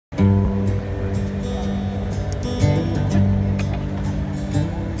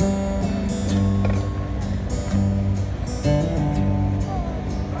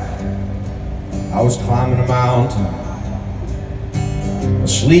was climbing a mountain,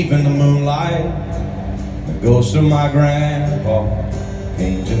 asleep in the moonlight. The ghost of my grandpa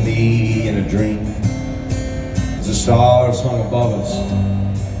came to me in a dream. As the stars hung above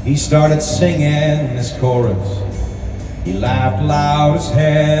us, he started singing this chorus. He laughed loud as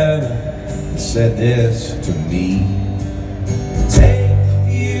heaven and said this to me: take a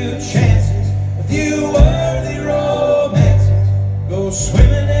few chances, a few worthy romances, go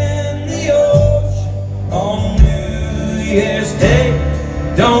swimming in the ocean on New Year's Day.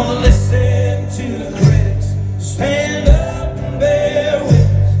 Don't listen to the critics, stand up and bear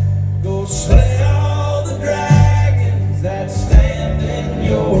witness, go slay all the dragons that stand in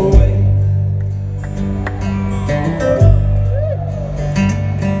your way.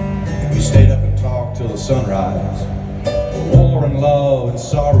 We stayed up and talked till the sunrise, war and love and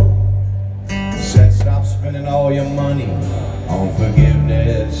sorrow. We said stop spending all your money on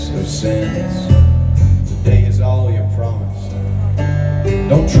forgiveness of sins. Today is all you promised,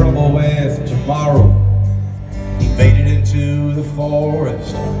 don't trouble with tomorrow. He faded into the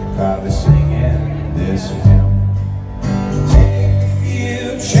forest, proudly singing this hymn. Take a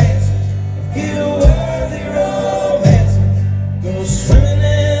few chances, a few worthy romances, go swimming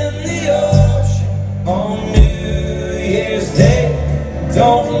in the ocean on New Year's Day.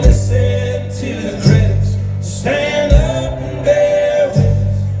 Don't listen to the critics, stand up and bear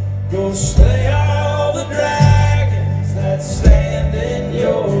witness, go slay all the dragons that stand in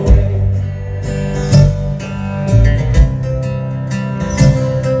your way.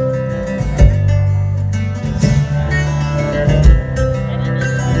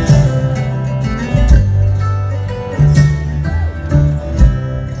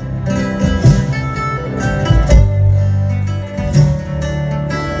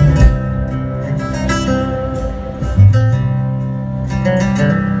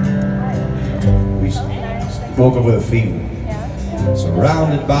 Woke up with a fever,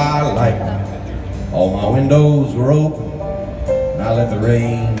 surrounded by lightning. All my windows were open, and I let the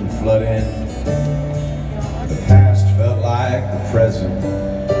rain flood in. The past felt like the present,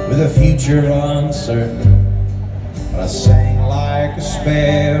 with a future uncertain. But I sang like a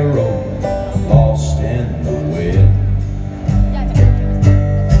sparrow, lost in the wind.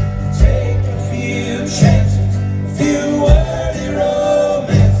 Take a few chances, a few worthy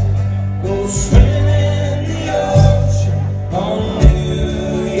romances, go swimming on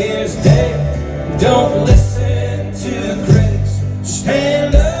New Year's Day. Don't listen to the critics,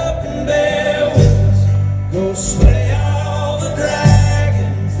 stand up and bear witness, go slay all the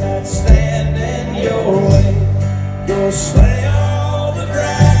dragons that stand in your way. Go slay all the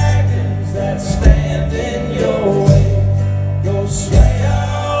dragons that stand in your way. Go slay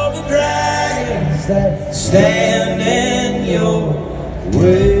all the dragons that stand in your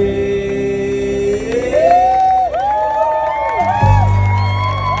way.